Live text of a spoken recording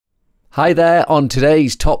Hi there, on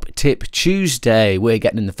today's Top Tip Tuesday, we're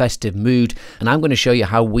getting in the festive mood and I'm going to show you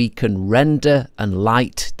how we can render and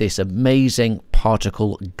light this amazing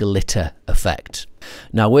particle glitter effect.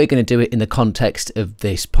 Now we're going to do it in the context of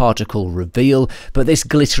this particle reveal, but this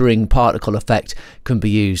glittering particle effect can be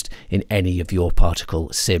used in any of your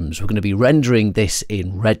particle sims. We're going to be rendering this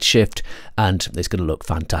in Redshift and it's going to look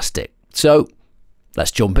fantastic. So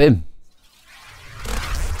let's jump in.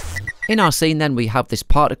 In our scene then we have this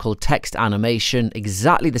particle text animation,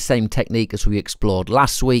 exactly the same technique as we explored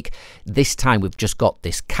last week. This time we've just got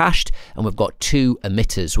this cached and we've got two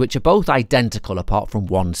emitters which are both identical apart from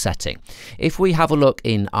one setting. If we have a look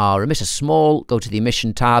in our emitter small, go to the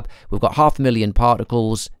emission tab, we've got 500,000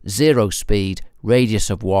 particles, 0 speed, radius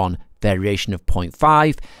of 1, variation of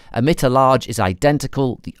 0.5. Emitter large is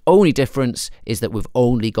identical. The only difference is that we've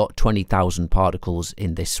only got 20,000 particles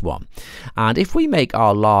in this one. And if we make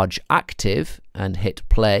our large active and hit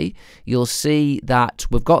play, you'll see that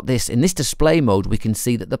we've got this in this display mode. We can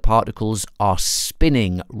see that the particles are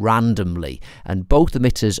spinning randomly and both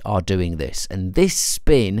emitters are doing this, and this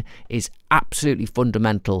spin is absolutely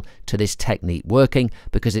fundamental to this technique working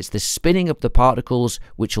because it's the spinning of the particles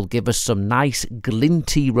which will give us some nice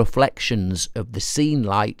glinty reflections of the scene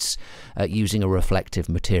lights using a reflective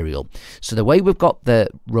material. So the way we've got the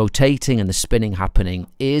rotating and the spinning happening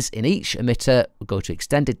is in each emitter, we'll go to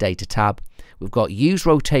extended data tab, we've got use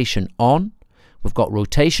rotation on, we've got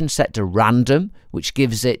rotation set to random, which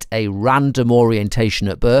gives it a random orientation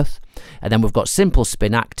at birth, and then we've got simple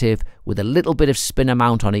spin active with a little bit of spin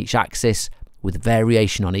amount on each axis with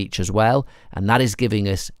variation on each as well, and that is giving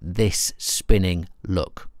us this spinning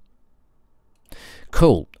look.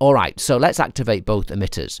 Cool. All right, so let's activate both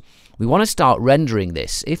emitters. We want to start rendering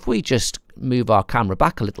this. If we just move our camera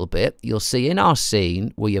back a little bit, you'll see in our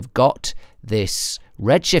scene we have got this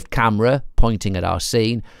Redshift camera pointing at our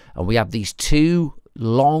scene, and we have these two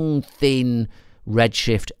long, thin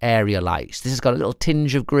Redshift area lights. This has got a little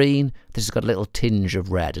tinge of green, this has got a little tinge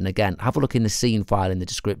of red, and again, have a look in the scene file in the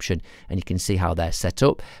description and you can see how they're set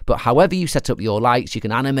up. But however you set up your lights, you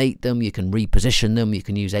can animate them, you can reposition them, you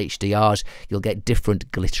can use HDRs, you'll get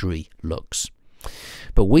different glittery looks.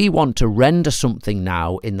 But we want to render something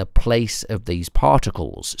now in the place of these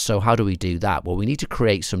particles. So how do we do that? Well, we need to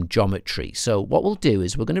create some geometry. So what we'll do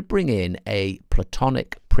is we're going to bring in a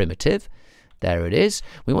Platonic primitive. There it is.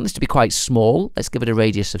 We want this to be quite small. Let's give it a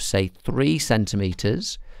radius of say 3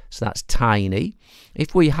 centimeters. So that's tiny.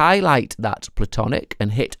 If we highlight that Platonic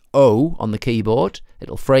and hit O on the keyboard,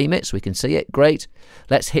 it'll frame it so we can see it. Great.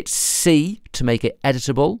 Let's hit C to make it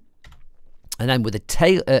editable. And then with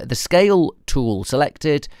the scale tool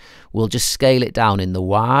selected, we'll just scale it down in the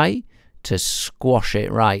Y to squash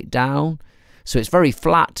it right down. So it's very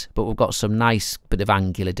flat, but we've got some nice bit of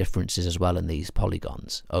angular differences as well in these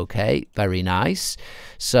polygons. Okay, very nice.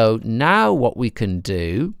 So now what we can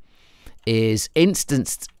do is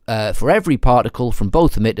instance for every particle from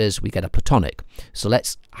both emitters, we get a Platonic. So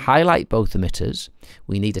let's highlight both emitters.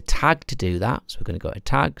 We need a tag to do that. So we're going to go to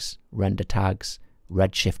tags, render tags,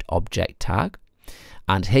 Redshift object tag,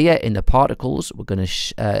 and here in the particles we're going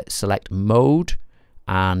to select mode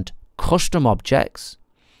and custom objects.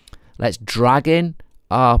 Let's drag in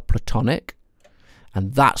our Platonic,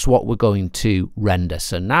 and that's what we're going to render.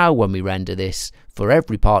 So now when we render this, for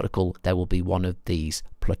every particle there will be one of these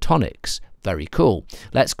Platonics. Very cool.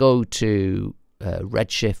 Let's go to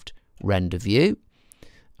Redshift render view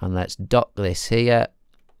and let's dock this here,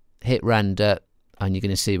 hit render, and you're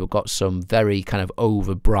going to see we've got some very kind of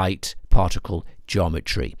over bright particle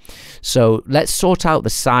geometry. So let's sort out the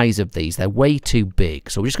size of these. They're way too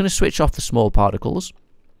big. So we're just going to switch off the small particles.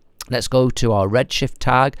 Let's go to our Redshift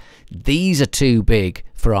tag. These are too big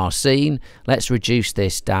for our scene. Let's reduce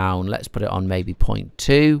this down. Let's put it on maybe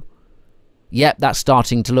 0.2. Yep, that's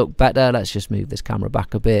starting to look better. Let's just move this camera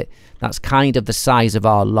back a bit. That's kind of the size of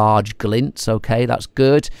our large glints. Okay, that's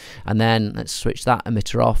good. And then let's switch that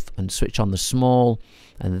emitter off and switch on the small.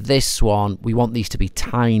 And this one, we want these to be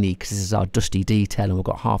tiny because this is our dusty detail and we've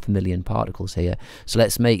got 500,000 particles here. So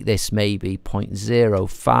let's make this maybe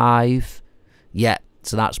 0.05. Yeah.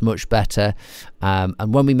 So that's much better,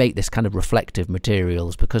 and when we make this kind of reflective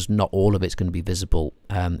materials, because not all of it's going to be visible,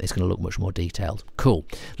 it's going to look much more detailed. Cool.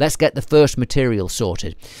 Let's get the first material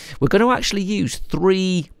sorted. We're going to actually use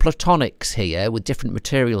 3 Platonics here with different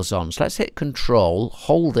materials on. So let's hit Control,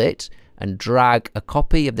 hold it, and drag a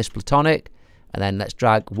copy of this Platonic, and then let's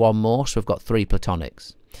drag one more, so we've got 3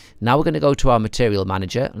 Platonics. Now we're going to go to our material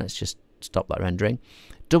manager, and let's just stop that rendering.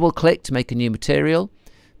 Double click to make a new material.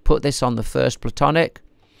 Put this on the first Platonic,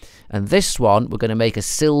 and this one we're going to make a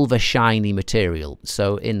silver shiny material.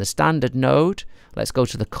 So in the standard node Let's go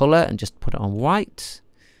to the color and just put it on white.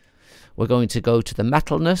 We're going to go to the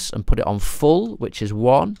metalness and put it on full, which is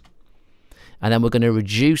 1. And then we're going to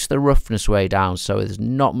reduce the roughness way down, so there's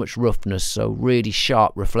not much roughness, so really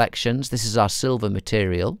sharp reflections. This is our silver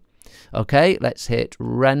material. Okay, let's hit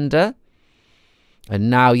render.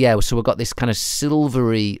 And now, yeah, so we've got this kind of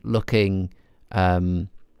silvery looking render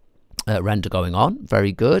going on.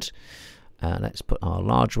 Very good. Let's put our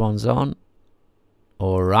large ones on.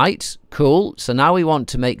 All right, cool. So now we want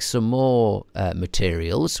to make some more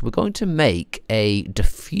materials. We're going to make a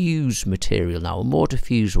diffuse material now, a more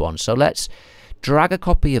diffuse one. So let's drag a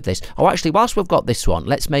copy of this. Oh, actually, whilst we've got this one,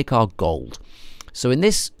 let's make our gold. So in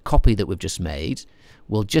this copy that we've just made,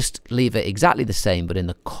 we'll just leave it exactly the same, but in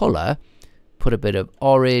the color, put a bit of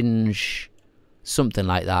orange, something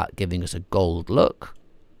like that, giving us a gold look.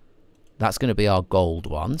 That's going to be our gold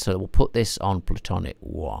one. So we'll put this on Platonic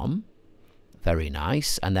 1. Very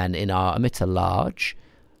nice. And then in our emitter large,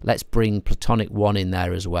 let's bring Platonic 1 in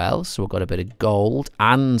there as well. So we've got a bit of gold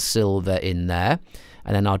and silver in there.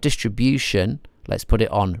 And then our distribution, let's put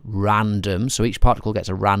it on random. So each particle gets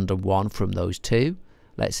a random one from those two.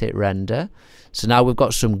 Let's hit render. So now we've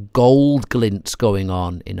got some gold glints going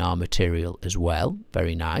on in our material as well.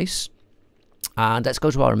 Very nice. And let's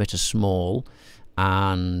go to our emitter small.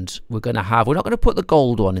 And we're not going to put the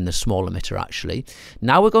gold one in the small emitter actually.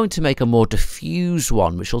 Now we're going to make a more diffuse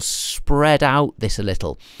one, which will spread out this a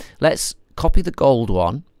little. Let's copy the gold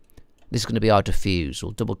one. This is going to be our diffuse.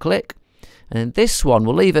 We'll double click. And then this one,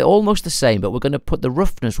 we'll leave it almost the same, but we're going to put the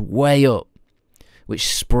roughness way up,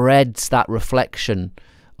 which spreads that reflection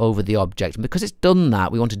over the object. And because it's done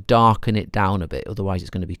that, we want to darken it down a bit, otherwise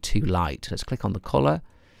it's going to be too light. Let's click on the color.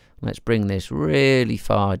 Let's bring this really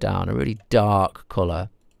far down, a really dark color,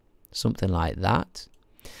 something like that.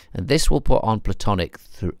 And this we'll put on Platonic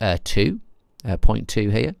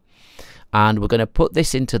 0.2 here. And we're going to put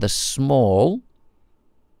this into the small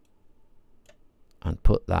and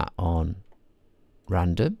put that on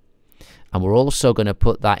random. And we're also going to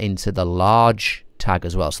put that into the large tag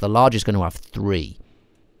as well. So the large is going to have 3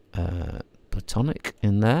 Platonic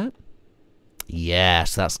in there.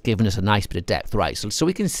 Yes, that's given us a nice bit of depth. Right, so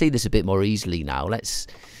we can see this a bit more easily now. Let's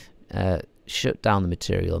shut down the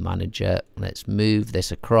material manager. Let's move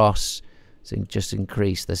this across. So just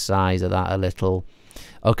increase the size of that a little.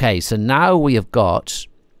 Okay, so now we have got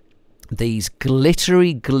these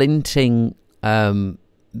glittery, glinting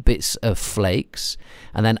bits of flakes.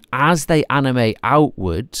 And then as they animate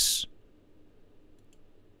outwards,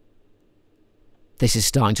 this is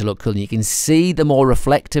starting to look cool. And you can see the more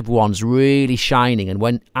reflective ones really shining. And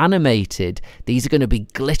when animated, these are going to be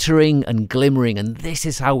glittering and glimmering. And this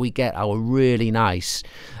is how we get our really nice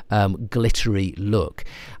glittery look.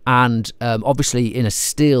 And obviously in a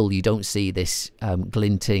still, you don't see this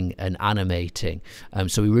glinting and animating.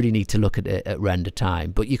 So we really need to look at it at render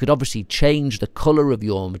time. But you could obviously change the color of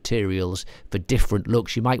your materials for different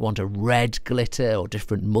looks. You might want a red glitter or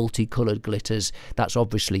different multicolored glitters. That's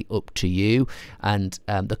obviously up to you. And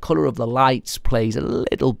the color of the lights plays a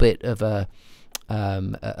little bit of a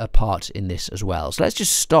part in this as well. So let's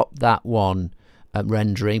just stop that one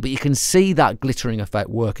rendering, but you can see that glittering effect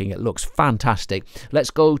working. It looks fantastic.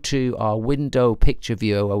 Let's go to our window picture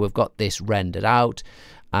viewer where we've got this rendered out,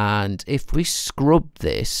 and if we scrub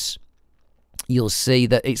this, you'll see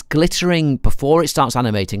that it's glittering before it starts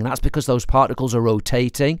animating, and that's because those particles are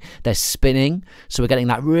rotating, they're spinning, so we're getting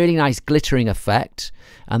that really nice glittering effect.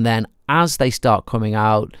 And then as they start coming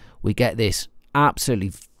out, we get this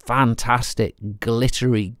absolutely fantastic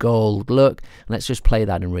glittery gold look. Let's just play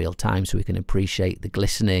that in real time so we can appreciate the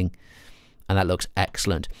glistening, and that looks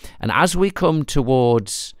excellent. And as we come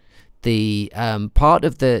towards the part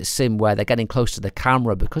of the sim where they're getting close to the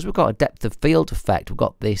camera, because we've got a depth of field effect, we've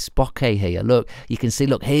got this bokeh here. Look, you can see,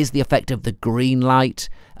 look, here's the effect of the green light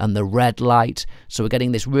and the red light. So we're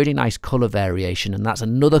getting this really nice color variation, and that's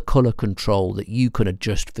another color control that you can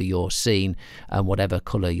adjust for your scene and whatever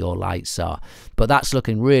color your lights are. But that's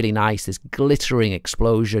looking really nice, this glittering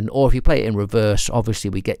explosion. Or if you play it in reverse, obviously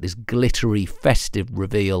we get this glittery festive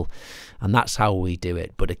reveal, and that's how we do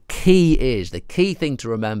it. But the key thing to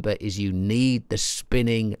remember is you need the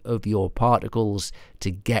spinning of your particles to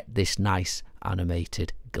get this nice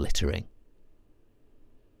animated glittering.